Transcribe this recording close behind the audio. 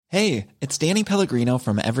Hey, it's Danny Pellegrino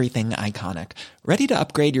from Everything Iconic. Ready to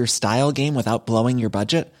upgrade your style game without blowing your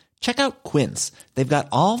budget? Check out Quince. They've got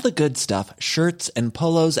all the good stuff, shirts and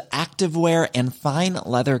polos, activewear, and fine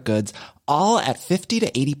leather goods, all at 50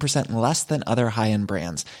 to 80% less than other high-end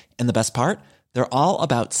brands. And the best part? They're all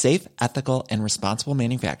about safe, ethical, and responsible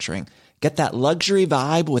manufacturing. Get that luxury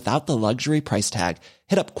vibe without the luxury price tag.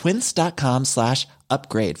 Hit up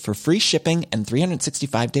quince.com/upgrade for free shipping and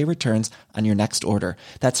 365-day returns on your next order.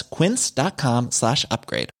 That's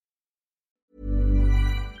quince.com/upgrade.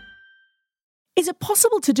 Is it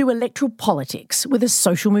possible to do electoral politics with a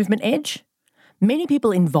social movement edge? Many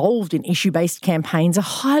people involved in issue-based campaigns are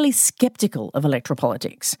highly sceptical of electoral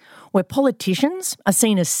politics, where politicians are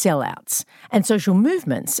seen as sellouts and social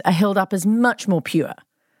movements are held up as much more pure.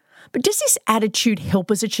 But does this attitude help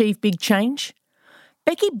us achieve big change?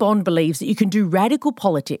 Becky Bond believes that you can do radical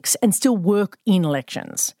politics and still work in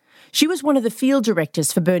elections. She was one of the field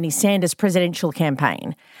directors for Bernie Sanders' presidential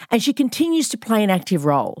campaign, and she continues to play an active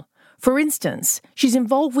role. For instance, she's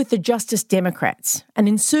involved with the Justice Democrats, an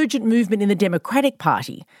insurgent movement in the Democratic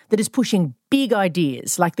Party that is pushing big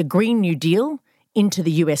ideas like the Green New Deal into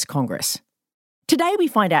the US Congress. Today we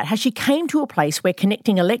find out how she came to a place where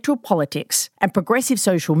connecting electoral politics and progressive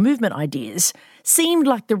social movement ideas seemed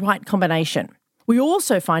like the right combination. We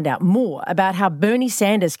also find out more about how Bernie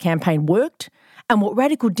Sanders' campaign worked and what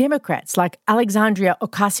radical Democrats like Alexandria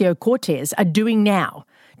Ocasio-Cortez are doing now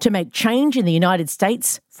to make change in the United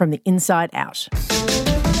States from the inside out.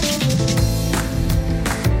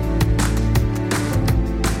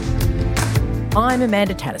 I'm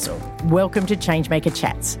Amanda Tattersall. Welcome to ChangeMaker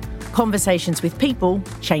Chats, conversations with people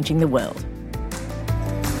changing the world.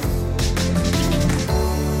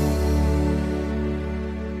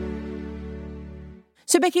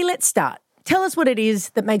 So Becky, let's start. Tell us what it is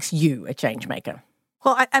that makes you a changemaker.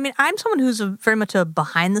 Well, I mean, I'm someone who's very much a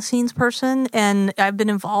behind-the-scenes person, and I've been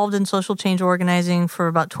involved in social change organizing for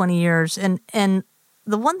about 20 years. And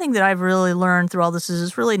the one thing that I've really learned through all this is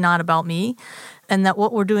it's really not about me, and that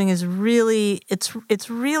what we're doing is really, it's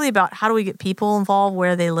really about how do we get people involved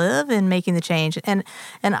where they live in making the change. And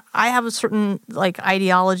I have a certain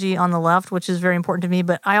ideology on the left, which is very important to me,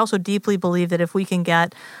 but I also deeply believe that if we can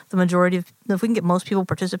get if we can get most people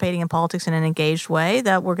participating in politics in an engaged way,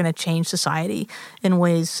 that we're going to change society in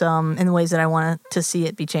ways that I want to see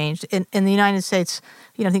it be changed. In the United States,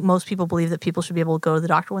 I think most people believe that people should be able to go to the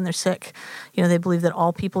doctor when they're sick. They believe that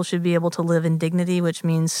all people should be able to live in dignity, which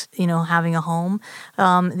means, having a home.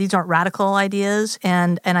 These aren't radical ideas,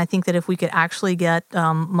 and I think that if we could actually get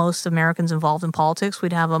most Americans involved in politics,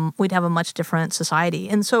 we'd have a much different society.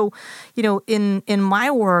 And so, in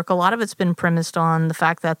my work, a lot of it's been premised on the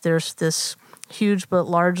fact that there's this huge but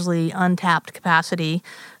largely untapped capacity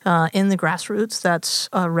in the grassroots that's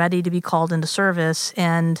ready to be called into service.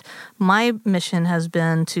 And my mission has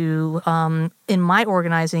been to, in my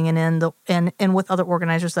organizing and with other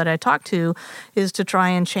organizers that I talk to, is to try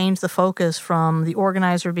and change the focus from the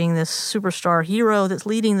organizer being this superstar hero that's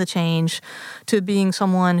leading the change to being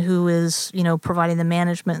someone who is, providing the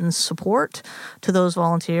management and support to those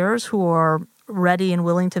volunteers who are ready and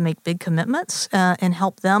willing to make big commitments and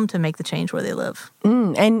help them to make the change where they live.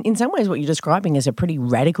 And in some ways what you're describing is a pretty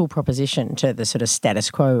radical proposition to the sort of status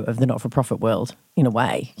quo of the not-for-profit world, in a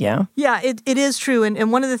way, yeah? Yeah, it is true.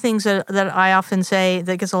 And one of the things that I often say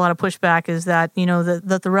that gets a lot of pushback is that,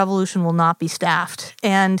 that the revolution will not be staffed.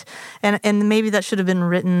 And maybe that should have been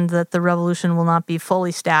written, that the revolution will not be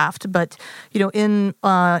fully staffed. But, in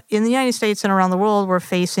the United States and around the world, we're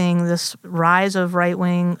facing this rise of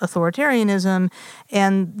right-wing authoritarianism.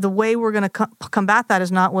 And the way we're going to combat that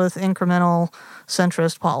is not with incremental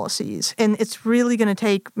centrist policies, and it's really going to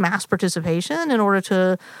take mass participation in order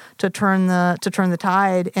to turn the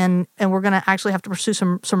tide. And we're going to actually have to pursue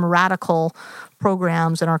some radical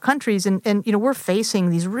programs in our countries. And we're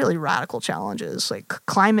facing these really radical challenges like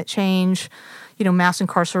climate change, mass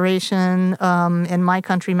incarceration, in my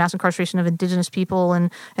country, mass incarceration of Indigenous people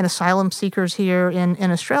and asylum seekers here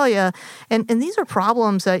in Australia. And these are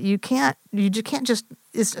problems that you just can't just,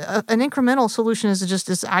 an incremental solution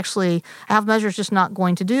is actually have measures just not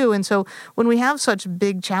going to do. And so when we have such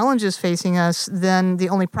big challenges facing us, then the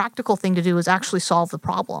only practical thing to do is actually solve the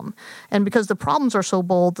problem. And because the problems are so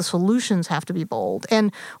bold, the solutions have to be bold.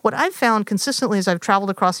 And what I've found consistently as I've traveled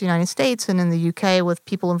across the United States and in the UK with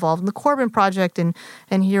people involved in the Corbyn Project and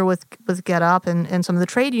here with Get Up and some of the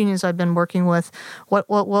trade unions I've been working with,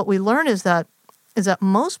 what we learn is that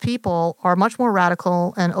most people are much more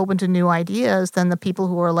radical and open to new ideas than the people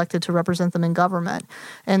who are elected to represent them in government.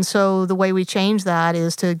 And so the way we change that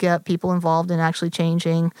is to get people involved in actually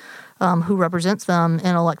changing who represents them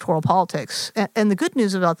in electoral politics. And the good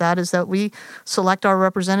news about that is that we select our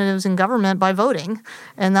representatives in government by voting,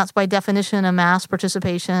 and that's by definition a mass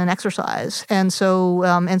participation exercise. And so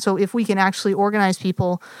if we can actually organize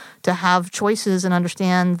people to have choices and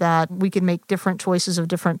understand that we can make different choices of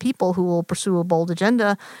different people who will pursue a bold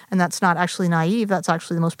agenda, and that's not actually naive, that's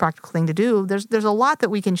actually the most practical thing to do. There's a lot that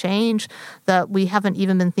we can change that we haven't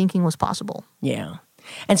even been thinking was possible. Yeah.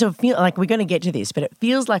 And so feel like we're going to get to this, but it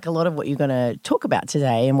feels like a lot of what you're going to talk about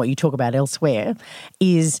today and what you talk about elsewhere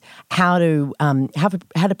is how do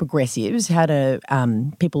progressives, how do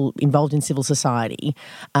people involved in civil society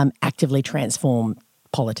actively transform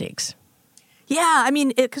politics. Yeah, I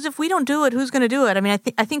mean, because if we don't do it, who's going to do it? I mean,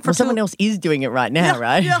 I think for someone else is doing it right now,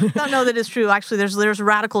 right? Yeah, no, that is true. Actually, there's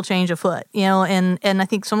radical change afoot, and I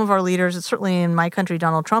think some of our leaders, certainly in my country,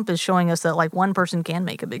 Donald Trump is showing us that like one person can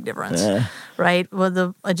make a big difference, right? With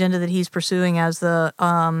the agenda that he's pursuing as the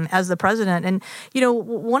president, and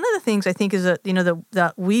one of the things I think is that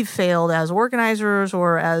that we've failed as organizers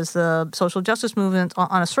or as the social justice movement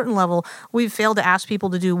on a certain level, we've failed to ask people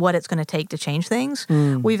to do what it's going to take to change things.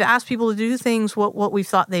 We've asked people to do things what we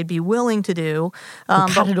thought they'd be willing to do.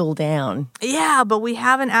 Cut it all down. Yeah, but we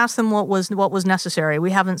haven't asked them what was necessary.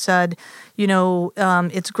 We haven't said,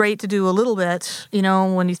 it's great to do a little bit,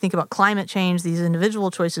 when you think about climate change, these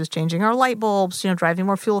individual choices, changing our light bulbs, driving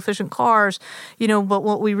more fuel-efficient cars, but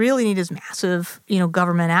what we really need is massive,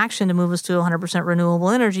 government action to move us to 100%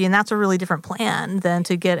 renewable energy, and that's a really different plan than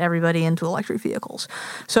to get everybody into electric vehicles.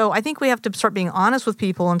 So I think we have to start being honest with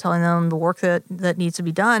people and telling them the work that needs to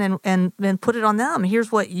be done and put it on them.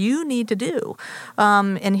 Here's what you need to do.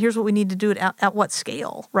 And here's what we need to do at what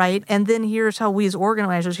scale, right? And then here's how we as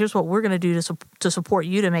organizers, here's what we're going to do to support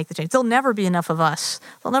you to make the change. There'll never be enough of us.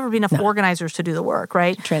 There'll never be enough organizers to do the work,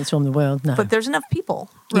 right? To transform the world, no. But there's enough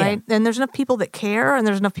people, right? Yeah. And there's enough people that care, and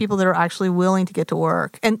there's enough people that are actually willing to get to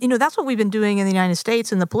work. And, that's what we've been doing in the United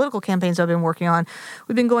States in the political campaigns I've been working on.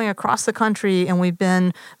 We've been going across the country, and we've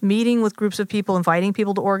been meeting with groups of people, inviting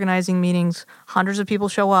people to organizing meetings. Hundreds of people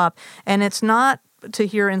show up. And it's not to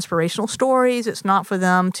hear inspirational stories. It's not for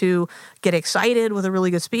them to get excited with a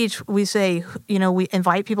really good speech. We say, we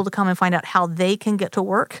invite people to come and find out how they can get to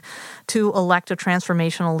work to elect a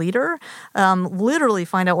transformational leader, literally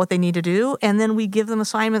find out what they need to do, and then we give them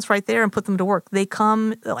assignments right there and put them to work. They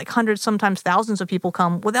come, like hundreds, sometimes thousands of people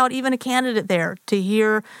come without even a candidate there to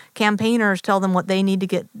hear campaigners tell them what they need to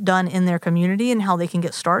get done in their community and how they can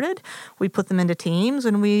get started. We put them into teams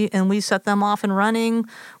and we set them off and running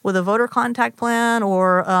with a voter contact plan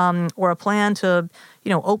or a plan to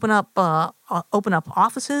open up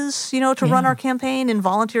offices to run our campaign in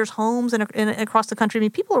volunteers' homes and across the country. I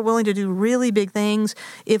mean, people are willing to do really big things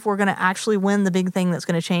if we're going to actually win the big thing that's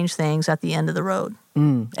going to change things at the end of the road.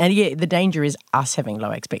 And the danger is us having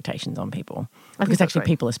low expectations on people. Because actually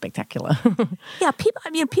people are spectacular. Yeah,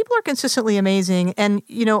 people are consistently amazing. And,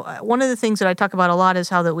 one of the things that I talk about a lot is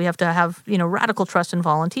how that we have to have, radical trust in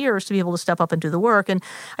volunteers to be able to step up and do the work. And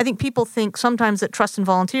I think people think sometimes that trust in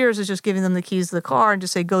volunteers is just giving them the keys to the car and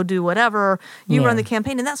just say, go do whatever, you run the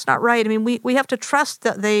campaign. And that's not right. I mean, we have to trust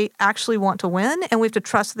that they actually want to win, and we have to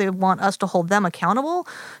trust that they want us to hold them accountable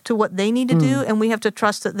to what they need to do. And we have to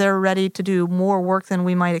trust that they're ready to do more work than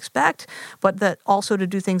we might expect, but that also to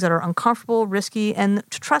do things that are uncomfortable, risky, and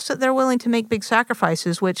to trust that they're willing to make big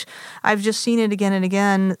sacrifices, which I've just seen it again and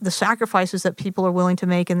again, the sacrifices that people are willing to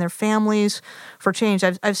make in their families for change.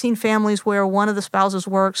 I've seen families where one of the spouses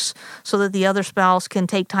works so that the other spouse can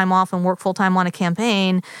take time off and work full-time on a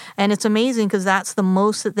campaign, and it's amazing because that's the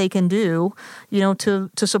most that they can do, to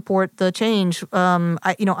support the change.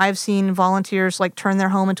 I've seen volunteers turn their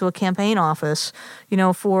home into a campaign office,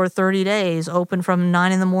 for 30 days, open from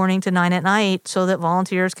 9 in the morning to 9 at night, so that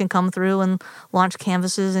volunteers can come through and launch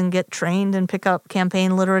canvases and get trained and pick up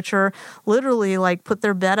campaign literature, literally put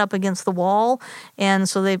their bed up against the wall. And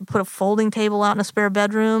so they put a folding table out in a spare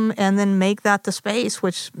bedroom and then make that the space,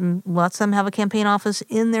 which lets them have a campaign office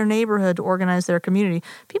in their neighborhood to organize their community.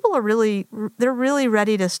 People are really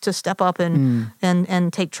ready to step up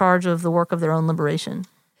and take charge of the work of their own liberation.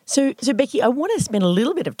 So Becky, I want to spend a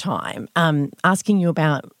little bit of time asking you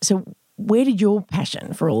about, where did your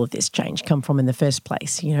passion for all of this change come from in the first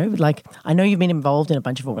place? I know you've been involved in a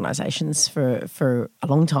bunch of organisations for a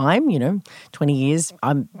long time, 20 years.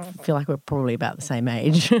 I feel like we're probably about the same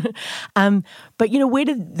age. But, where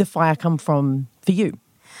did the fire come from for you?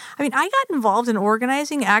 I mean, I got involved in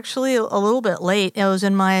organizing actually a little bit late. I was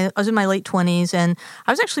in my late 20s, and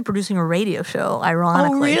I was actually producing a radio show,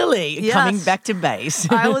 ironically. Oh, really? Yes. Coming back to base.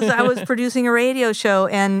 I was producing a radio show,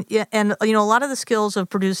 and a lot of the skills of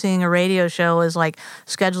producing a radio show is like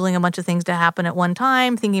scheduling a bunch of things to happen at one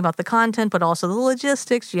time, thinking about the content, but also the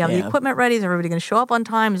logistics. Do you have the equipment ready? Is everybody going to show up on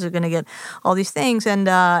time? Is it going to get all these things? And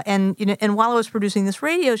while I was producing this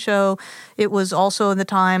radio show, it was also in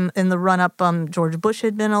the run-up, George Bush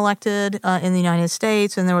had been elected in the United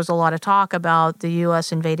States, and there was a lot of talk about the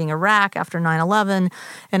U.S. invading Iraq after 9/11.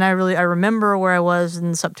 And I remember where I was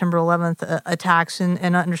in September 11th attacks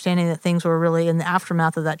and understanding that things were really in the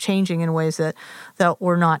aftermath of that changing in ways that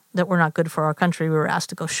were not good for our country. We were asked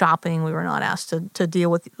to go shopping. We were not asked to deal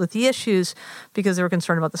with the issues because they were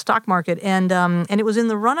concerned about the stock market. And it was in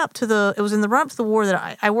the run-up to the war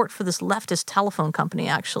that I worked for this leftist telephone company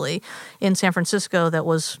actually in San Francisco that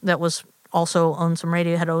was also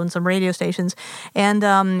had owned some radio stations, and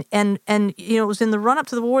it was in the run up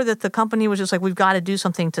to the war that the company was just like, we've got to do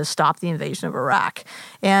something to stop the invasion of Iraq,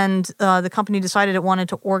 and the company decided it wanted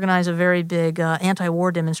to organize a very big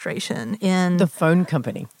anti-war demonstration in the phone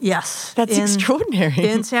company. Yes, that's extraordinary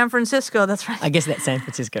in San Francisco. That's right. I guess that's San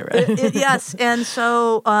Francisco, right? Yes, and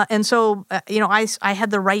so I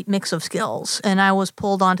had the right mix of skills, and I was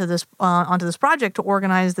pulled onto this project to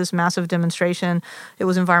organize this massive demonstration. It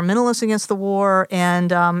was environmentalists against the war,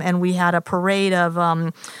 and we had a parade of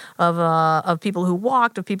people who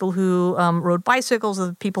walked, of people who rode bicycles,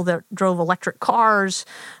 of people that drove electric cars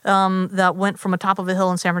that went from the top of a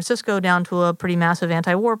hill in San Francisco down to a pretty massive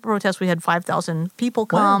anti-war protest. We had 5,000 people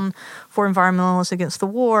come for environmentalists against the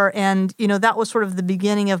war, and that was sort of the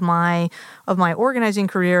beginning of my organizing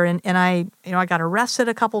career. And I got arrested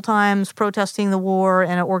a couple times protesting the war,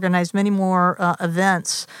 and I organized many more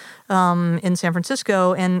events in San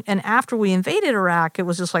Francisco, and after we invaded Iraq, it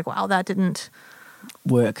was just like, wow, that didn't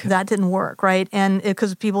work. That didn't work, right? And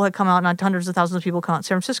because people had come out, not hundreds of thousands of people come out in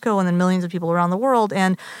San Francisco, and then millions of people around the world.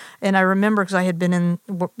 And I remember, because I had been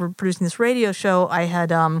producing this radio show, I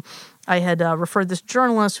had referred this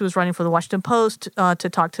journalist who was writing for the Washington Post to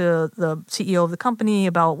talk to the CEO of the company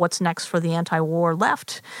about what's next for the anti-war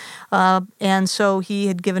left. And so he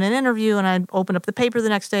had given an interview, and I opened up the paper the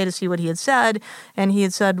next day to see what he had said. And he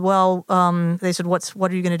had said, well, they said, what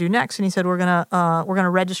are you going to do next? And he said, we're going to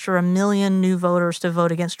register 1 million new voters to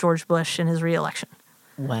vote against George Bush in his reelection.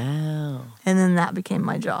 Wow. And then that became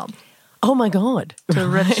my job. Oh my God! To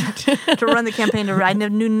run the campaign. I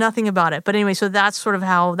knew nothing about it, but anyway, so that's sort of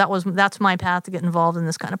how that's my path to get involved in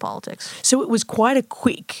this kind of politics. So it was quite a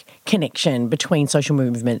quick connection between social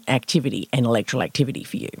movement activity and electoral activity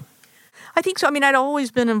for you. I think so. I mean, I'd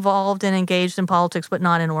always been involved and engaged in politics, but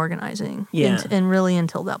not in organizing. Yeah, and really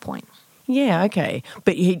until that point. Yeah. Okay.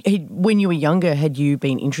 But when you were younger, had you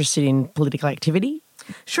been interested in political activity?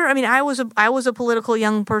 Sure. I mean, I was a political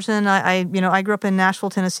young person. I grew up in Nashville,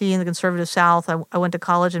 Tennessee, in the conservative South. I went to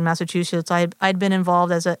college in Massachusetts. I'd been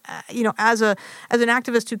involved as an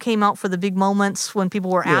activist who came out for the big moments when people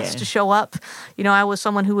were asked to show up. I was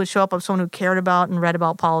someone who would show up. I was someone who cared about and read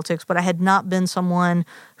about politics, but I had not been someone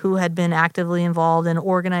who had been actively involved in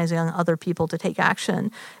organizing other people to take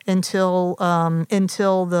action until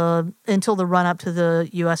the run up to the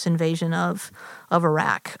U.S. invasion of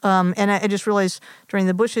Iraq. And I just realized during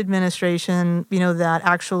the Bush administration, that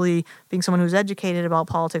actually being someone who's educated about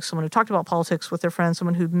politics, someone who talked about politics with their friends,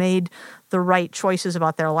 someone who'd made the right choices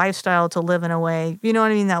about their lifestyle to live in a way,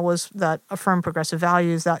 that affirmed progressive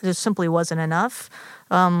values, that just simply wasn't enough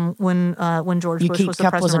when George Bush was the president of our country.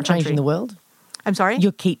 Your keep cup wasn't changing the world? I'm sorry?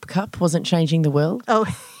 Your keep cup wasn't changing the world? Oh,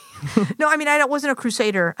 no, I mean, I wasn't a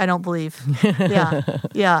crusader, I don't believe.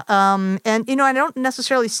 Yeah. And, I don't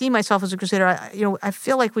necessarily see myself as a crusader. I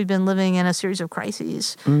feel like we've been living in a series of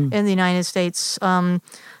crises in the United States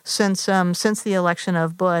since the election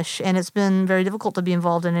of Bush. And it's been very difficult to be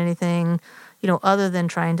involved in anything, other than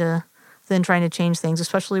trying to change things,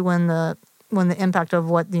 especially when the impact of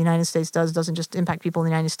what the United States doesn't just impact people in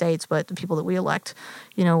the United States, but the people that we elect.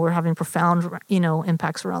 We're having profound,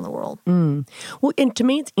 impacts around the world. Well, and to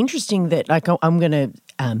me, it's interesting that we're going to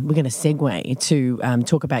segue to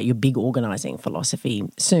talk about your big organising philosophy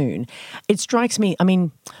soon. It strikes me, I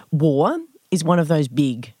mean, war is one of those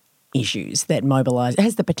big issues that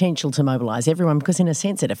has the potential to mobilise everyone because, in a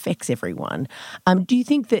sense, it affects everyone. Do you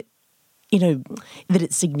think that that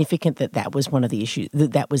it's significant that was one of the issues,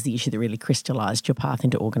 that was the issue that really crystallised your path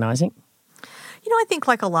into organising? I think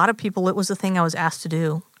like a lot of people, it was the thing I was asked to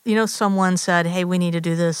do. Someone said, hey, we need to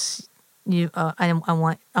do this.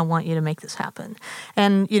 I want you to make this happen.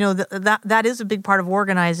 And that is a big part of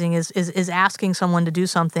organizing is asking someone to do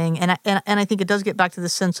something. And I think it does get back to the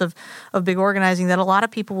sense of big organizing, that a lot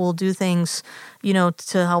of people will do things to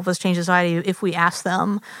help us change society if we ask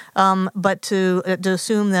them. But to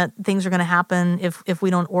assume that things are going to happen if we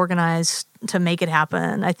don't organize to make it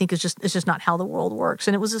happen, I think it's just not how the world works.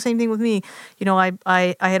 And it was the same thing with me.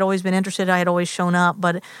 I had always been interested. I had always shown up,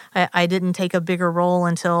 but I didn't take a bigger role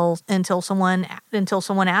until someone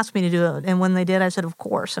asked me to do it. And when they did, I said, of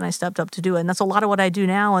course, and I stepped up to do it. And that's a lot of what I do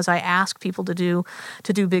now, is I ask people to do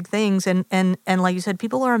big things. And like you said,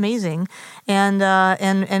 people are amazing.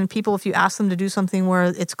 And people, if you ask them to do something where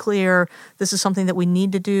it's clear this is something that we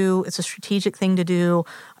need to do, it's a strategic thing to do,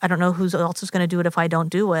 I don't know who else is going to do it if I don't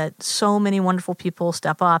do it. So many wonderful people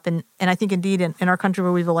step up. And I think indeed in our country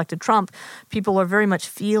where we've elected Trump, people are very much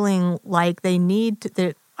feeling like they need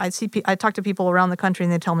to, I talk to people around the country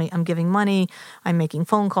and they tell me, I'm giving money, I'm making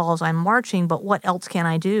phone calls, I'm marching, but what else can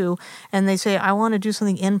I do? And they say, I want to do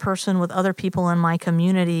something in person with other people in my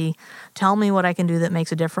community. Tell me what I can do that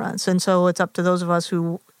makes a difference. And so it's up to those of us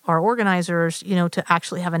who are organizers, to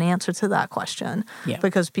actually have an answer to that question. Yeah.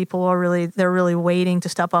 Because people they're really waiting to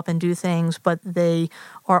step up and do things, but they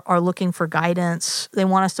are looking for guidance. They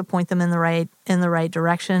want us to point them in the right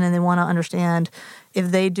direction, and they want to understand if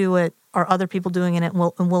they do it, are other people doing it, and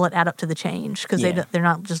will it add up to the change? Because they're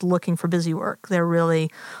not just looking for busy work. They're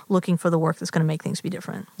really looking for the work that's going to make things be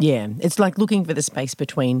different. Yeah, it's like looking for the space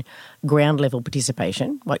between ground level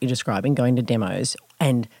participation, like you're describing, going to demos,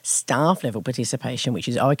 and staff level participation, which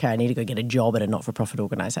is, okay, I need to go get a job at a not-for-profit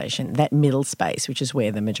organisation. That middle space, which is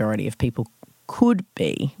where the majority of people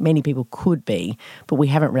many people could be, but we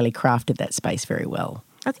haven't really crafted that space very well.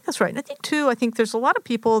 I think that's right. And I think there's a lot of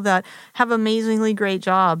people that have amazingly great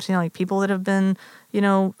jobs, like people that have been,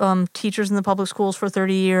 teachers in the public schools for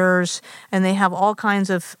 30 years, and they have all kinds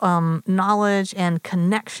of knowledge and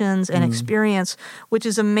connections and experience, which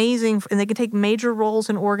is amazing. And they can take major roles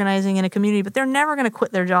in organizing in a community, but they're never going to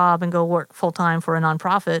quit their job and go work full-time for a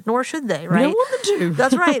nonprofit, nor should they, right? We don't want them to.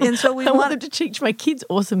 That's right. And so I want them to teach my kids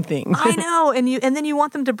awesome things. I know. And then you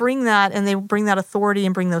want them to bring that, and they bring that authority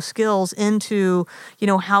and bring those skills into,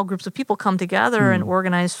 how groups of people come together and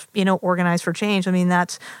organize for change. I mean,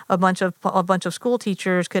 that's a bunch of school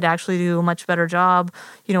teachers could actually do a much better job,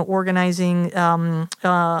 organizing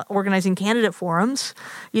candidate forums,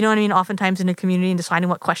 oftentimes in a community, and deciding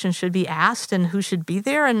what questions should be asked and who should be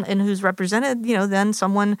there and who's represented, than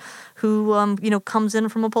someone who, comes in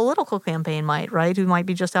from a political campaign who might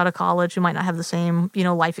be just out of college, who might not have the same,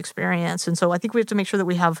 life experience. And so I think we have to make sure that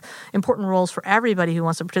we have important roles for everybody who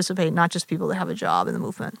wants to participate, not just people that have a job in the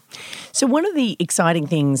movement. So one of the exciting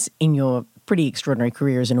things in your pretty extraordinary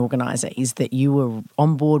career as an organiser is that you were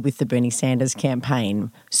on board with the Bernie Sanders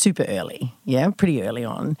campaign super early, pretty early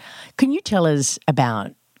on. Can you tell us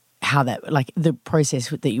about how that, like the process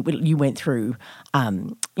that you went through?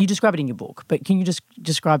 You describe it in your book, but can you just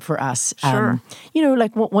describe for us, Sure.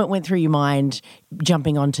 What went through your mind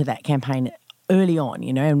jumping onto that campaign early on,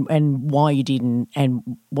 and why you did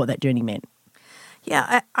and what that journey meant?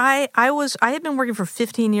 Yeah, I had been working for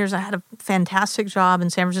 15 years. I had a fantastic job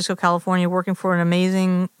in San Francisco, California, working for an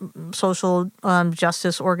amazing social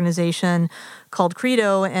justice organization called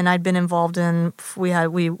Credo, and I'd been involved in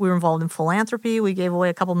we were involved in philanthropy. We gave away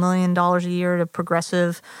a couple $1 million a year to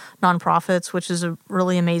progressive nonprofits, which is a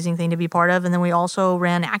really amazing thing to be part of. And then we also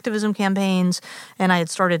ran activism campaigns, and I had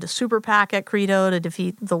started a super PAC at Credo to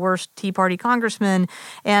defeat the worst Tea Party congressman.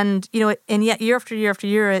 And yet year after year after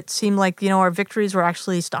year, it seemed like our victories were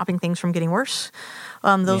actually stopping things from getting worse.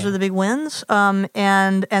 Those are the big wins,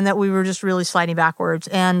 and that we were just really sliding backwards.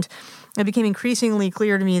 And it became increasingly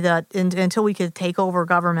clear to me that until we could take over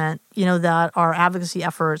government, that our advocacy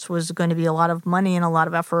efforts was going to be a lot of money and a lot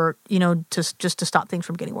of effort, to stop things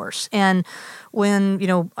from getting worse. And when,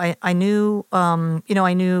 I knew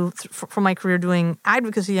from my career doing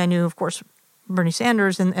advocacy, I knew, of course, Bernie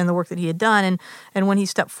Sanders and the work that he had done. And when he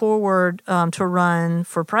stepped forward to run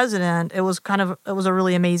for president, it was a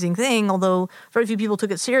really amazing thing, although very few people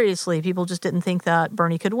took it seriously. People just didn't think that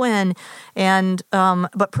Bernie could win. And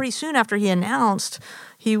but pretty soon after he announced,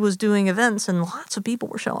 he was doing events and lots of people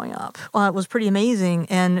were showing up. It was pretty amazing.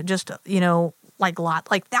 And just,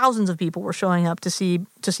 like thousands of people were showing up to see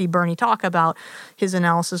Bernie talk about his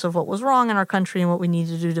analysis of what was wrong in our country and what we need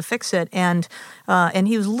to do to fix it. And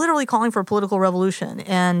he was literally calling for a political revolution.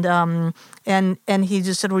 And he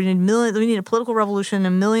just said, we need a political revolution,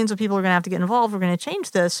 and millions of people are going to have to get involved. We're going to change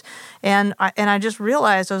this. And I just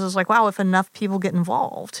realized, I was just like, wow, if enough people get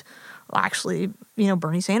involved, well, actually,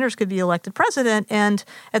 Bernie Sanders could be elected president. And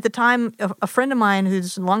at the time, a friend of mine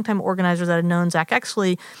who's a longtime organizer that had known Zach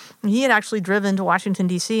Exley, he had actually driven to Washington,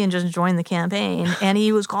 D.C. and just joined the campaign. And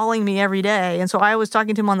he was calling me every day. And so I was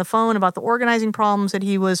talking to him on the phone about the organizing problems that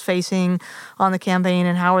he was facing on the campaign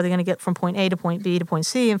and how are they going to get from point A to point B to point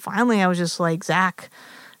C. And finally, I was just like, Zach,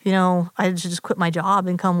 I should just quit my job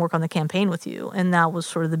and come work on the campaign with you. And that was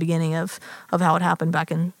sort of the beginning of how it happened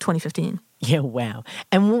back in 2015. Yeah, wow.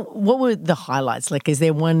 And what were the highlights? Like, is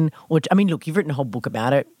there one, look, you've written a whole book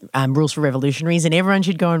about it, Rules for Revolutionaries, and everyone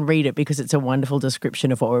should go and read it because it's a wonderful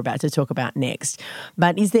description of what we're about to talk about next.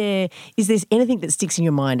 But is there anything that sticks in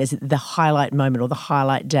your mind as the highlight moment or the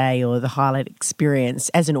highlight day or the highlight experience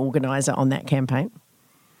as an organizer on that campaign?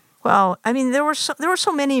 Well, I mean, there were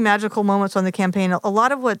so many magical moments on the campaign. A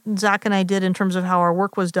lot of what Zach and I did in terms of how our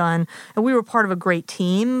work was done, and we were part of a great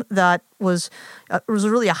team that was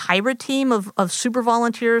really a hybrid team of super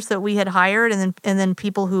volunteers that we had hired, and then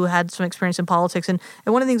people who had some experience in politics. And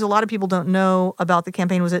one of the things a lot of people don't know about the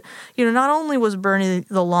campaign was that not only was Bernie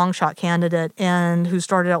the long shot candidate and who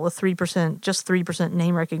started out with 3%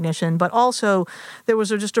 name recognition, but also there was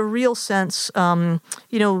just a real sense,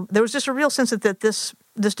 that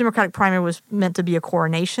this Democratic primary was meant to be a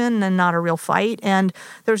coronation and not a real fight. And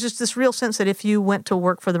there was just this real sense that if you went to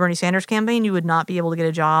work for the Bernie Sanders campaign, you would not be able to get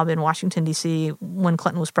a job in Washington, D.C. when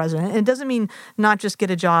Clinton was president. And it doesn't mean not just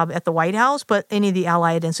get a job at the White House, but any of the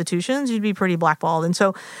allied institutions, you'd be pretty blackballed. And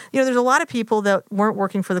so, there's a lot of people that weren't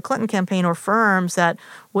working for the Clinton campaign or firms that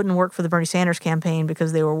wouldn't work for the Bernie Sanders campaign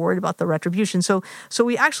because they were worried about the retribution. So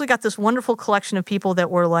we actually got this wonderful collection of people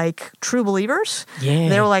that were like true believers. Yeah.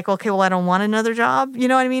 They were like, okay, well, I don't want another job. You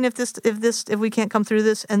know what I mean? If we can't come through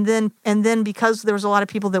this, and then because there was a lot of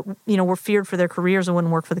people that were feared for their careers and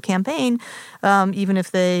wouldn't work for the campaign, even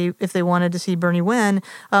if they wanted to see Bernie win,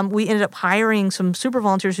 we ended up hiring some super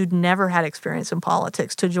volunteers who'd never had experience in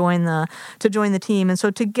politics to join the team. And so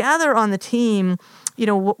together on the team,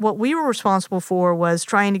 what we were responsible for was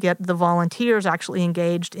trying to get the volunteers actually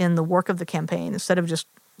engaged in the work of the campaign instead of just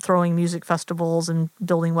throwing music festivals and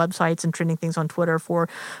building websites and trending things on Twitter for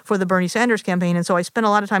the Bernie Sanders campaign. And so I spent a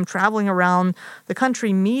lot of time traveling around the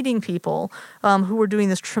country meeting people who were doing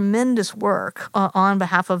this tremendous work on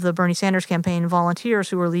behalf of the Bernie Sanders campaign, volunteers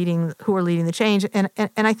who were leading the change. And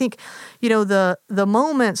I think the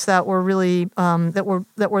moments that were really that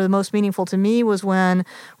were the most meaningful to me was when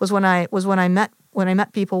I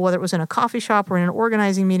met people, whether it was in a coffee shop or in an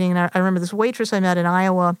organizing meeting. And I remember this waitress I met in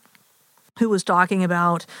Iowa who was talking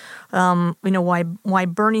about, why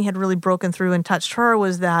Bernie had really broken through and touched her,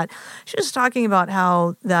 was that she was talking about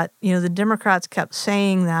how that, the Democrats kept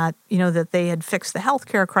saying that, that they had fixed the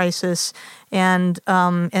healthcare crisis and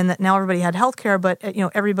that now everybody had healthcare, but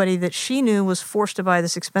everybody that she knew was forced to buy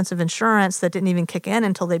this expensive insurance that didn't even kick in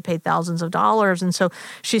until they paid thousands of dollars, and so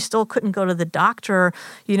she still couldn't go to the doctor,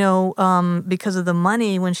 because of the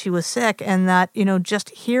money when she was sick, and that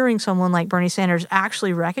just hearing someone like Bernie Sanders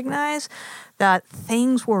actually recognize that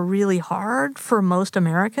things were really hard for most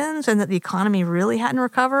Americans and that the economy really hadn't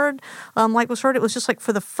recovered, was heard. It was just like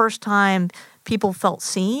for the first time people felt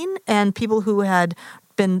seen, and people who had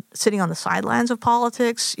been sitting on the sidelines of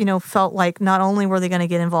politics, felt like not only were they going to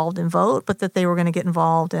get involved and vote, but that they were going to get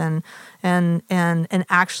involved and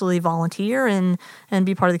actually volunteer and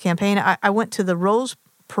be part of the campaign. I went to the Rose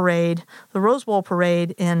Bowl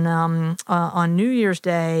parade on New Year's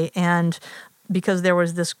Day, and because there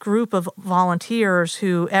was this group of volunteers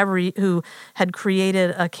who had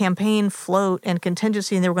created a campaign float and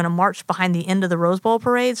contingency, and they were going to march behind the end of the Rose Bowl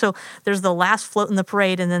parade. So there's the last float in the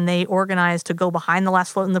parade, and then they organized to go behind the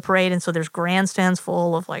last float in the parade. And so there's grandstands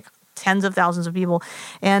full of like tens of thousands of people.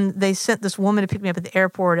 And they sent this woman to pick me up at the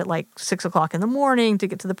airport at like 6 o'clock in the morning to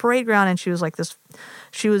get to the parade ground. And she was like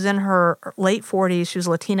she was in her late 40s. She was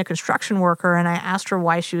a Latina construction worker. And I asked her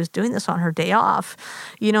why she was doing this on her day off.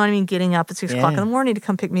 You know what I mean? Getting up at 6 o'clock in the morning to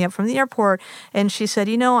come pick me up from the airport. And she said,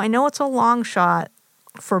 I know it's a long shot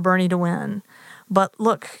for Bernie to win. But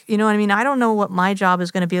look, you know what I mean? I don't know what my job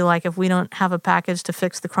is going to be like if we don't have a package to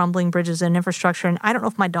fix the crumbling bridges and infrastructure. And I don't know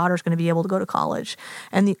if my daughter's going to be able to go to college.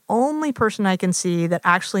 And the only person I can see that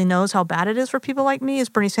actually knows how bad it is for people like me is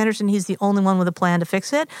Bernie Sanders, and he's the only one with a plan to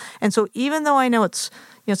fix it. And so even though I know it's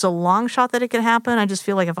a long shot that it could happen, I just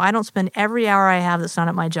feel like if I don't spend every hour I have that's not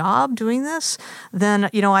at my job doing this, then,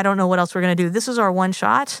 I don't know what else we're going to do. This is our one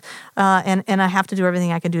shot, and I have to do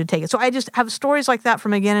everything I can do to take it. So I just have stories like that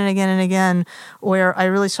from again and again and again where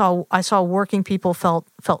I saw working people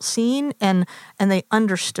felt seen and they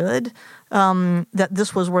understood that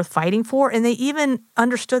this was worth fighting for, and they even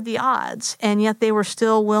understood the odds, and yet they were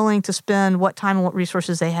still willing to spend what time and what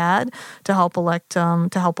resources they had to help elect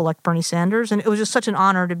Bernie Sanders. And it was just such an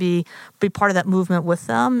honor to be part of that movement with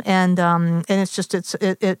them, and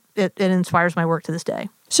it inspires my work to this day.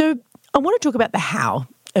 So I want to talk about the how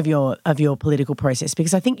of your political process,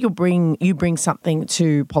 because I think you bring something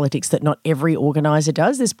to politics that not every organiser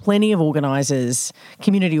does. There's plenty of organisers,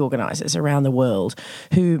 community organisers around the world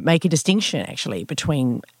who make a distinction actually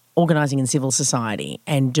between organising in civil society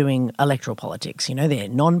and doing electoral politics. You know, they're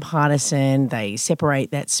non-partisan, they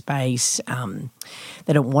separate that space,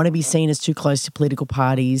 they don't want to be seen as too close to political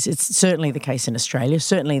parties. It's certainly the case in Australia,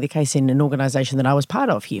 certainly the case in an organisation that I was part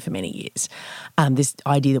of here for many years. This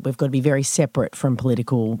idea that we've got to be very separate from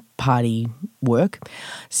political party work.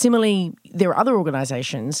 Similarly, there are other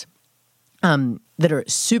organisations that are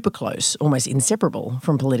super close, almost inseparable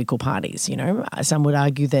from political parties. You know, some would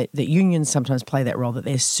argue that unions sometimes play that role, that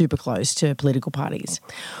they're super close to political parties.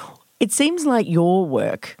 It seems like your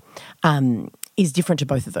work is different to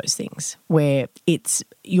both of those things, where it's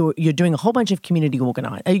you're doing a whole bunch of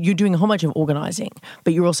you're doing a whole bunch of organising,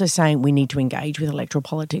 but you're also saying we need to engage with electoral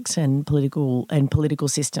politics and political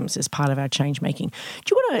systems as part of our change making.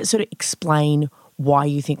 Do you want to sort of explain why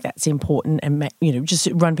you think that's important, and just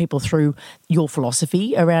run people through your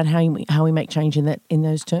philosophy around how we make change in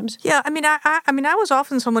those terms? Yeah, I was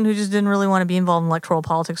often someone who just didn't really want to be involved in electoral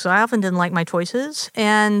politics, so I often didn't like my choices.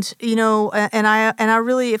 And I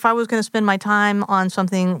really, if I was going to spend my time on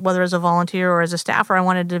something, whether as a volunteer or as a staffer, I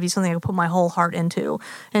wanted it to be something I could put my whole heart into.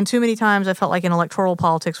 And too many times I felt like in electoral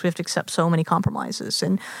politics we have to accept so many compromises.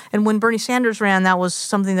 And when Bernie Sanders ran, that was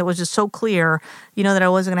something that was just so clear, that I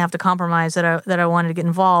wasn't going to have to compromise, that I wanted to get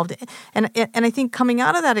involved. And I think coming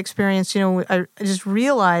out of that experience, I just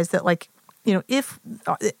realized that,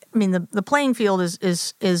 the playing field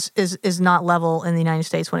is not level in the United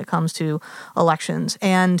States when it comes to elections,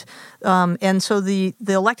 and so the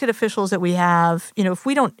elected officials that we have, if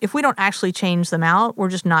we don't actually change them out, we're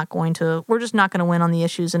just not going to win on the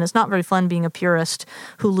issues, and it's not very fun being a purist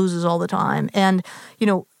who loses all the time. And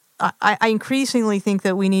I increasingly think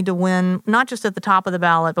that we need to win, not just at the top of the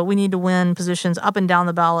ballot, but we need to win positions up and down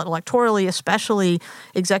the ballot electorally, especially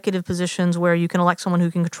executive positions where you can elect someone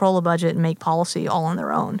who can control a budget and make policy all on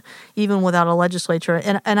their own, even without a legislature.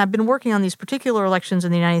 And I've been working on these particular elections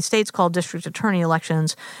in the United States called district attorney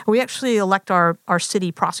elections. We actually elect our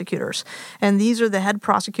city prosecutors. And these are the head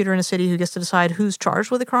prosecutor in a city who gets to decide who's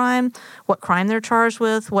charged with a crime, what crime they're charged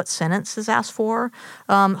with, what sentence is asked for,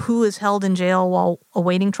 who is held in jail while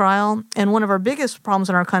awaiting trial. And one of our biggest problems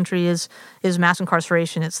in our country is mass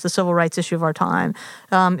incarceration. It's the civil rights issue of our time.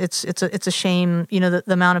 It's a shame, the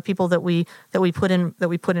amount of people that we put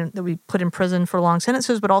in prison for long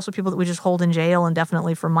sentences, but also people that we just hold in jail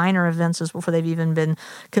indefinitely for minor offenses before they've even been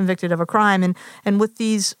convicted of a crime. And with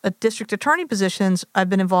these district attorney positions, I've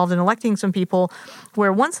been involved in electing some people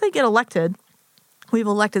where once they get elected, we've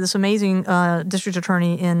elected this amazing district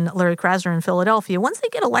attorney in Larry Krasner in Philadelphia. Once they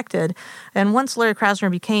get elected, and once Larry Krasner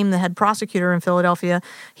became the head prosecutor in Philadelphia,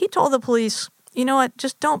 he told the police, you know what,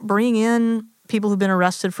 just don't bring in people who've been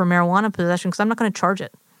arrested for marijuana possession because I'm not going to charge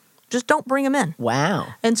it. Just don't bring them in. Wow.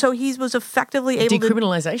 And so he was effectively able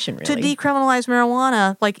decriminalization, to decriminalize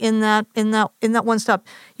marijuana, like in that one step.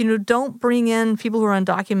 Don't bring in people who are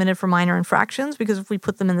undocumented for minor infractions, because if we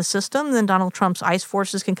put them in the system, then Donald Trump's ICE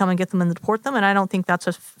forces can come and get them and deport them, and I don't think that's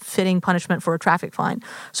a fitting punishment for a traffic fine.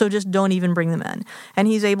 So just don't even bring them in. And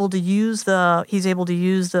he's able to use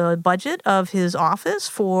the budget of his office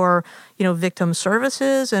for victim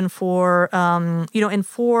services and for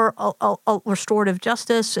restorative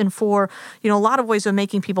justice and for a lot of ways of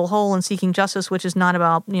making people whole and seeking justice, which is not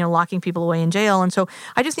about locking people away in jail. And so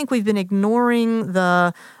I just think we've been ignoring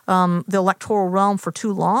the electoral realm for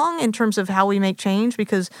too long in terms of how we make change,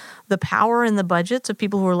 because the power and the budgets of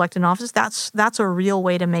people who are elected in office, that's a real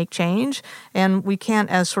way to make change, and we can't,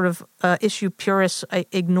 as sort of issue purists,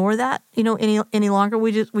 ignore that any longer.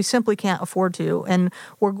 We simply can't afford to, and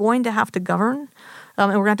we're going to have to govern. And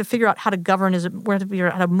we're going to have to figure out how to govern. We're going to have to figure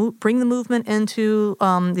out how to bring the movement into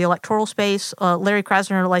the electoral space. Larry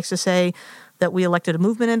Krasner likes to say that we elected a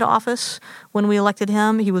movement into office. When we elected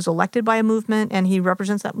him, he was elected by a movement, and he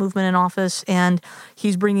represents that movement in office, and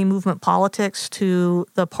he's bringing movement politics to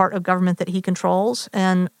the part of government that he controls.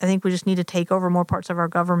 And I think we just need to take over more parts of our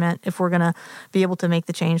government if we're going to be able to make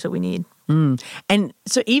the change that we need. And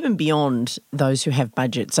so even beyond those who have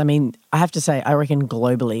budgets, I mean, I have to say, I reckon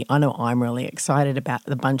globally, I know I'm really excited about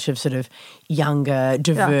the bunch of sort of younger,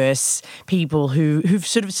 diverse people who've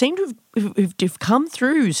sort of seemed to who've come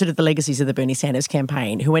through sort of the legacies of the Bernie Sanders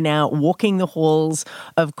campaign, who are now walking the halls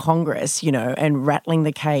of Congress, and rattling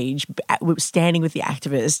the cage, standing with the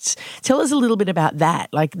activists. Tell us a little bit about that.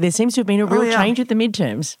 Like, there seems to have been a real change at the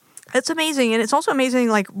midterms. It's amazing. And it's also amazing,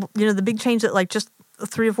 the big change that, just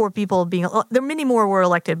 3 or 4 people there many more were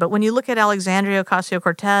elected, but when you look at Alexandria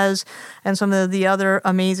Ocasio-Cortez and some of the other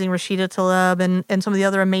amazing Rashida Tlaib and some of the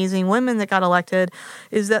other amazing women that got elected,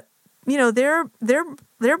 is that,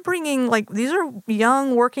 they're bringing, these are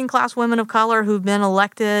young working class women of color who've been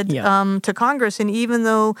elected to Congress. And even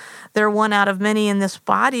though they're one out of many in this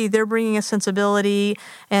body, they're bringing a sensibility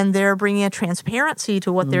and they're bringing a transparency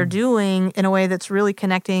to what they're doing in a way that's really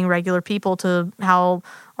connecting regular people to how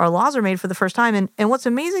our laws are made for the first time. And what's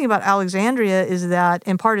amazing about Alexandria is that,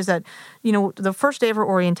 in part, is that, the first day of her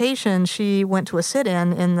orientation, she went to a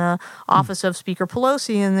sit-in in the office of Speaker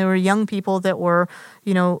Pelosi, and there were young people that were,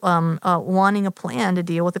 wanting a plan to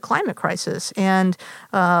deal with the climate crisis. And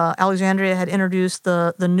Alexandria had introduced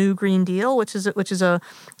the new Green Deal, which is a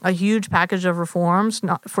huge package of reforms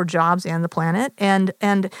for jobs and the planet. And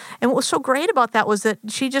what was so great about that was that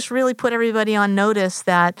she just really put everybody on notice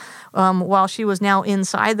that while she was now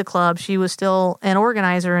inside the club, she was still an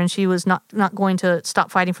organizer, and she was not going to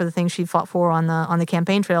stop fighting for the things she fought for on the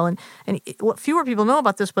campaign trail. And what fewer people know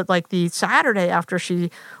about this, but the Saturday after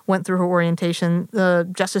she went through her orientation, the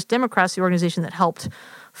Justice Democrats, the organization that helped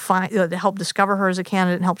discover her as a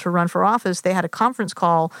candidate and helped her run for office, they had a conference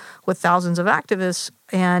call with thousands of activists,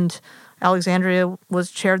 and Alexandria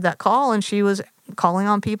chaired that call, and she was calling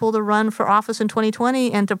on people to run for office in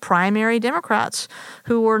 2020 and to primary Democrats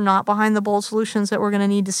who were not behind the bold solutions that we're going to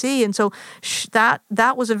need to see. And so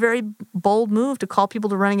that was a very bold move to call people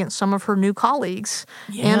to run against some of her new colleagues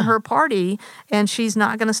in her party. And she's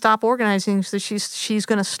not going to stop organizing. So she's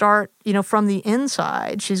going to start, from the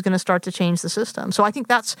inside. She's going to start to change the system. So I think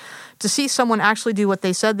that's, to see someone actually do what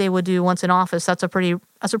they said they would do once in office, that's a pretty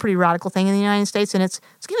radical thing in the United States, and it's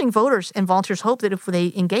giving voters and volunteers hope that if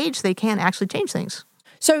they engage, they can actually change things.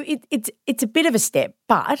 So it's a bit of a step,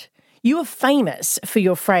 but you are famous for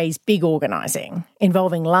your phrase "big organising,"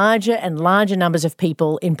 involving larger and larger numbers of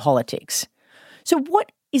people in politics. So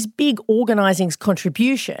what is big organising's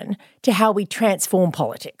contribution to how we transform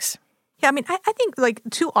politics? Yeah, I mean, I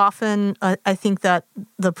think too often, I think that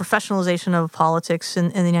the professionalization of politics in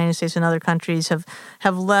the United States and other countries have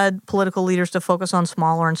led political leaders to focus on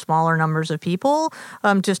smaller and smaller numbers of people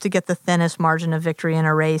just to get the thinnest margin of victory in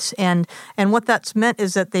a race. And what that's meant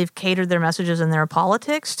is that they've catered their messages and their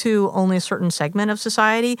politics to only a certain segment of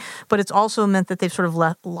society, but it's also meant that they've sort of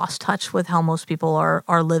lost touch with how most people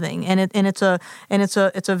are living. And it's a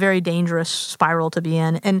very dangerous spiral to be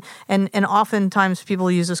in. And oftentimes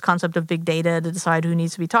people use this concept of big data to decide who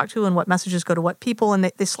needs to be talked to and what messages go to what people, and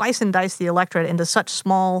they slice and dice the electorate into such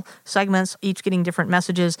small segments, each getting different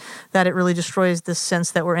messages, that it really destroys this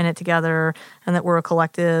sense that we're in it together and that we're a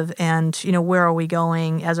collective, and where are we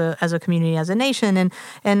going as a community, as a nation.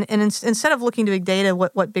 And instead of looking to big data,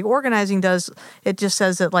 what big organizing does, it just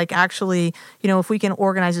says that actually, if we can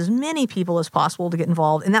organize as many people as possible to get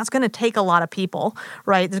involved, and that's going to take a lot of people,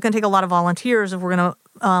 right? There's going to take a lot of volunteers if we're going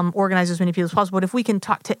to organize as many people as possible. But if we can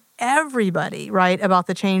talk to everybody, right, about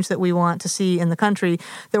the change that we want to see in the country,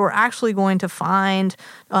 that we're actually going to find,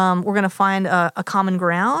 a common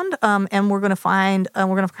ground, and we're going to find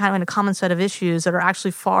a common set of issues that are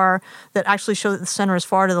actually that actually show that the center is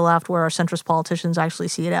far to the left, where our centrist politicians actually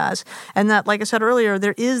see it as. And that, like I said earlier,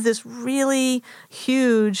 there is this really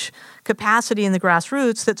huge capacity in the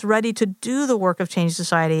grassroots that's ready to do the work of changing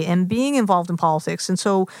society and being involved in politics. And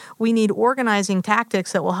so we need organizing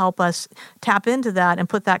tactics that will help us tap into that and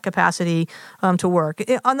put that capacity to work.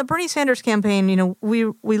 On the Bernie Sanders campaign,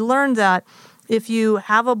 we learned that if you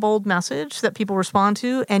have a bold message that people respond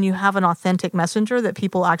to, and you have an authentic messenger that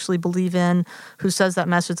people actually believe in, who says that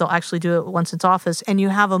message, they'll actually do it once it's office, and you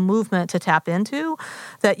have a movement to tap into,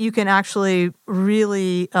 that you can actually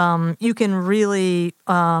really,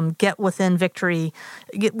 get within victory,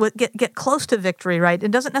 get close to victory, right?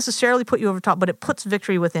 It doesn't necessarily put you over top, but it puts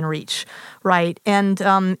victory within reach, right?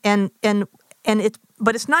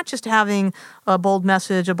 But it's not just having a bold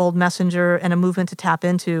message, a bold messenger, and a movement to tap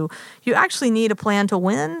into. You actually need a plan to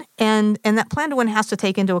win, and that plan to win has to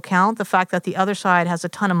take into account the fact that the other side has a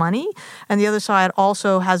ton of money, and the other side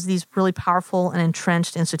also has these really powerful and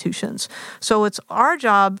entrenched institutions. So it's our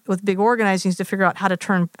job with big organizing is to figure out how to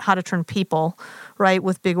turn people, right,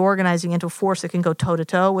 with big organizing into a force that can go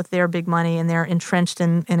toe-to-toe with their big money and their entrenched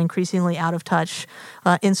and increasingly out-of-touch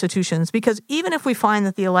institutions. Because even if we find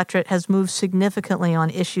that the electorate has moved significantly on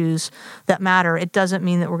issues that matter, it doesn't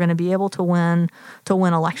mean that we're going to be able to win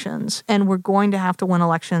elections. And we're going to have to win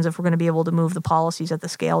elections if we're going to be able to move the policies at the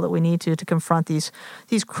scale that we need to confront these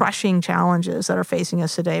crushing challenges that are facing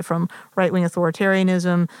us today, from right-wing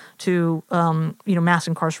authoritarianism to mass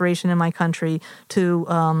incarceration in my country, to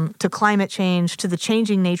climate change, to the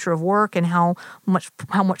changing nature of work and how much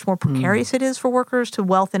more precarious it is for workers, to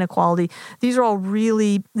wealth inequality. These are all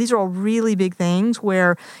really big things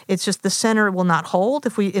where it's just the center will not hold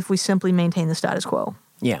if we simply maintain the status quo.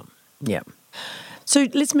 Yeah. So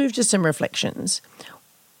let's move to some reflections.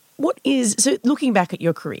 So looking back at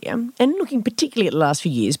your career and looking particularly at the last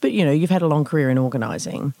few years, but you've had a long career in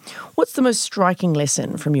organising, what's the most striking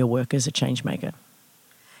lesson from your work as a changemaker?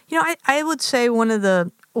 I would say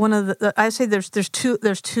I say there's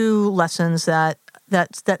two lessons that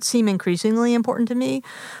seem increasingly important to me.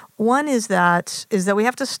 One is that we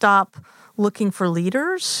have to stop looking for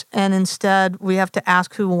leaders, and instead we have to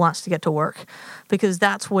ask who wants to get to work, because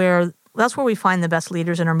that's where we find the best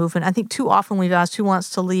leaders in our movement. I think too often we've asked who wants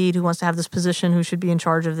to lead, who wants to have this position, who should be in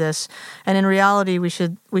charge of this, and in reality we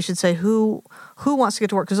should say who wants to get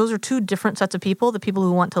to work, because those are two different sets of people: the people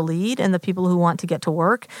who want to lead and the people who want to get to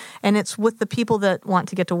work. And it's with the people that want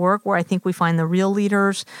to get to work where I think we find the real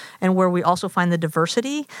leaders, and where we also find the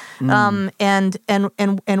diversity, and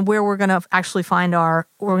where we're going to actually find our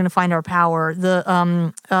power.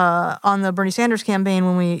 On the Bernie Sanders campaign,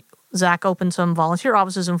 when Zach opened some volunteer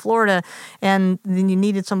offices in Florida, and then you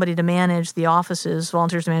needed somebody to manage the offices,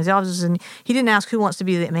 volunteers to manage the offices, and he didn't ask who wants to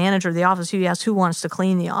be the manager of the office. He asked who wants to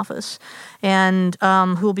clean the office, and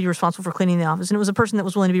who will be responsible for cleaning the office. And it was a person that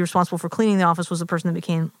was willing to be responsible for cleaning the office was the person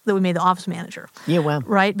that we made the office manager. Yeah, wow.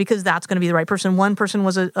 Right, because that's going to be the right person. One person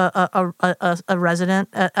was a resident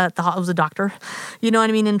at the was a doctor,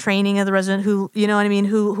 in training of the resident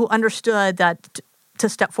who understood that to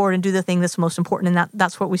step forward and do the thing that's most important, and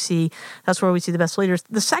that's what we see. That's where we see the best leaders.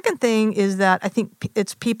 The second thing is that I think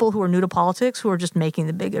it's people who are new to politics who are just making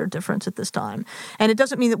the bigger difference at this time. And it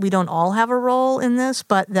doesn't mean that we don't all have a role in this,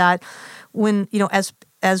 but that when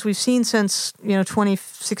as we've seen since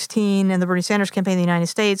 2016 and the Bernie Sanders campaign in the United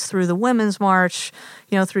States, through the Women's March,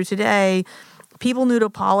 through today, people new to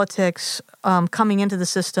politics coming into the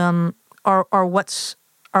system are what's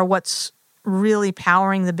really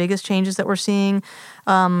powering the biggest changes that we're seeing.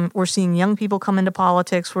 We're seeing young people come into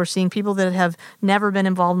politics. We're seeing people that have never been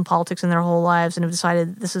involved in politics in their whole lives and have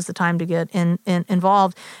decided this is the time to get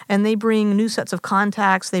involved. And they bring new sets of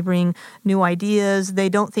contacts. They bring new ideas. They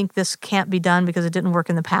don't think this can't be done because it didn't work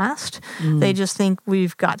in the past. They just think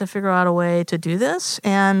we've got to figure out a way to do this,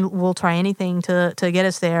 and we'll try anything to get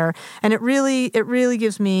us there. And it really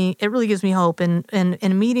gives me hope. And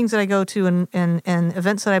in meetings that I go to and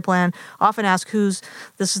events that I plan, often ask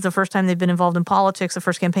this is the first time they've been involved in politics, the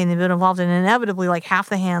first campaign they've been involved in, and inevitably like half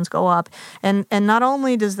the hands go up. And not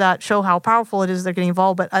only does that show how powerful it is they're getting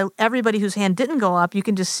involved, but everybody whose hand didn't go up, you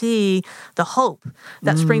can just see the hope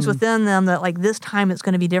that springs within them that like this time it's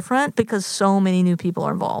going to be different because so many new people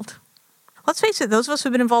are involved. Let's face it, those of us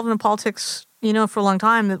who've been involved in politics for a long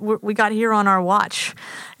time, we got here on our watch.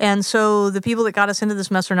 And so the people that got us into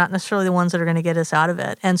this mess are not necessarily the ones that are going to get us out of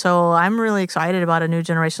it. And so I'm really excited about a new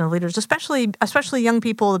generation of leaders, especially young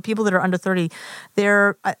people, the people that are under 30.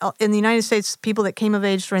 They're, in the United States, people that came of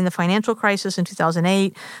age during the financial crisis in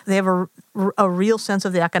 2008. They have a real sense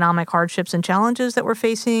of the economic hardships and challenges that we're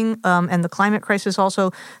facing, and the climate crisis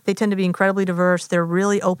also. They tend to be incredibly diverse. They're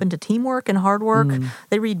really open to teamwork and hard work.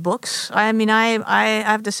 They read books. I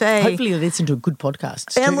have to say... Hopefully they listen to good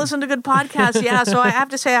podcasts and too. Listen to good podcasts. Yeah, so I have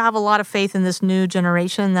to say I have a lot of faith in this new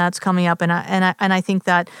generation that's coming up, and I think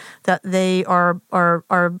that they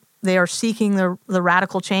are seeking the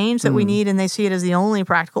radical change that we need, and they see it as the only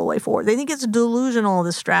practical way forward. They think it's delusional,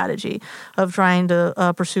 this strategy of trying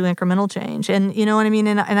to pursue incremental change, and you know what I mean.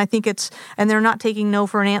 And I think and they're not taking no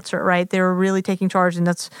for an answer, right? They're really taking charge, and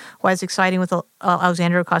that's why it's exciting with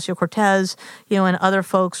Alexandria Ocasio-Cortez, and other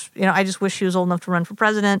folks. I just wish she was old enough to run for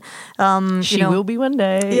president. She will be one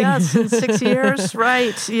day. Yes, in 6 years,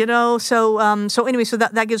 right? So anyway, so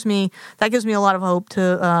that gives me a lot of hope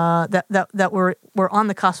to that we're on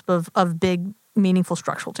the cusp of big, meaningful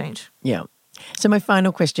structural change. Yeah. So my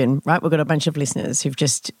final question, right? We've got a bunch of listeners who've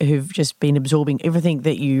just been absorbing everything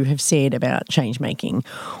that you have said about change making.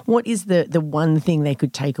 What is the one thing they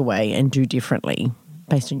could take away and do differently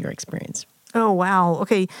based on your experience? Oh, wow.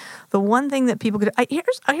 Okay. The one thing that people could,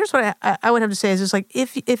 here's what I would have to say is just like,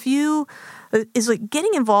 if you, is like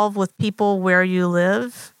getting involved with people where you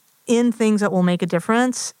live in things that will make a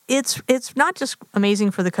difference, it's not just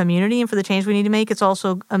amazing for the community and for the change we need to make, it's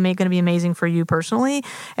also going to be amazing for you personally.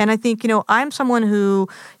 And I think, I'm someone who,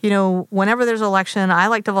 whenever there's an election, I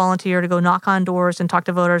like to volunteer to go knock on doors and talk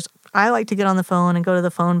to voters. I like to get on the phone and go to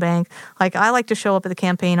the phone bank. Like, I like to show up at the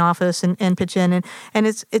campaign office and pitch in. And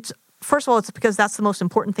it's first of all, it's because that's the most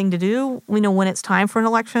important thing to do. We know when it's time for an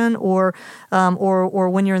election or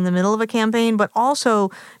when you're in the middle of a campaign, but also,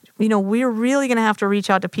 we're really going to have to reach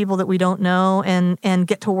out to people that we don't know and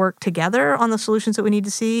get to work together on the solutions that we need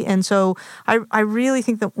to see. And so I really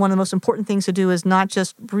think that one of the most important things to do is not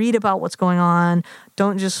just read about what's going on.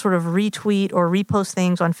 Don't just sort of retweet or repost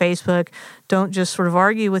things on Facebook. Don't just sort of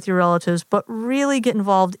argue with your relatives, but really get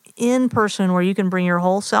involved in person where you can bring your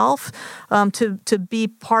whole self to be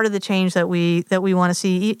part of the change that we want to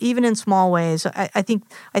see, even in small ways. I think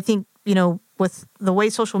with the way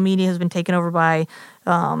social media has been taken over by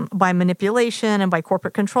manipulation and by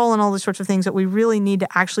corporate control and all these sorts of things, that we really need to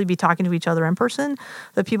actually be talking to each other in person,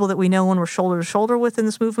 the people that we know when we're shoulder to shoulder with in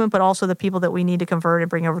this movement, but also the people that we need to convert and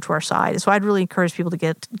bring over to our side. So I'd really encourage people to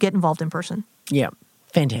get involved in person. Yeah,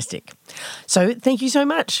 fantastic. So thank you so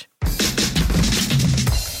much.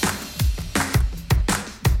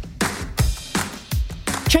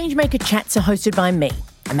 ChangeMaker Chats are hosted by me,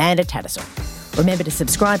 Amanda Tattersall. Remember to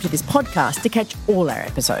subscribe to this podcast to catch all our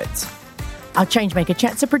episodes. Our ChangeMaker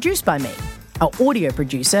Chats are produced by me. Our audio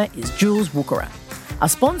producer is Jules Wookera. Our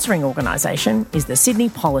sponsoring organisation is the Sydney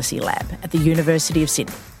Policy Lab at the University of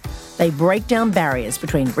Sydney. They break down barriers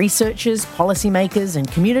between researchers, policymakers and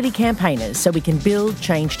community campaigners so we can build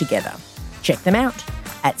change together. Check them out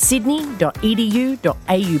at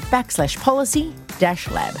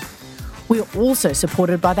sydney.edu.au/policy-lab. We are also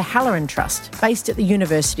supported by the Halloran Trust, based at the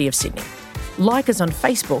University of Sydney. Like us on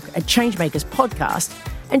Facebook at ChangeMakers Podcast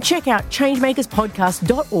and check out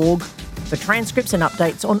changemakerspodcast.org for transcripts and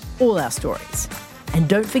updates on all our stories. And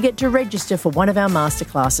don't forget to register for one of our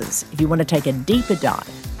masterclasses if you want to take a deeper dive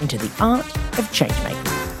into the art of changemaking.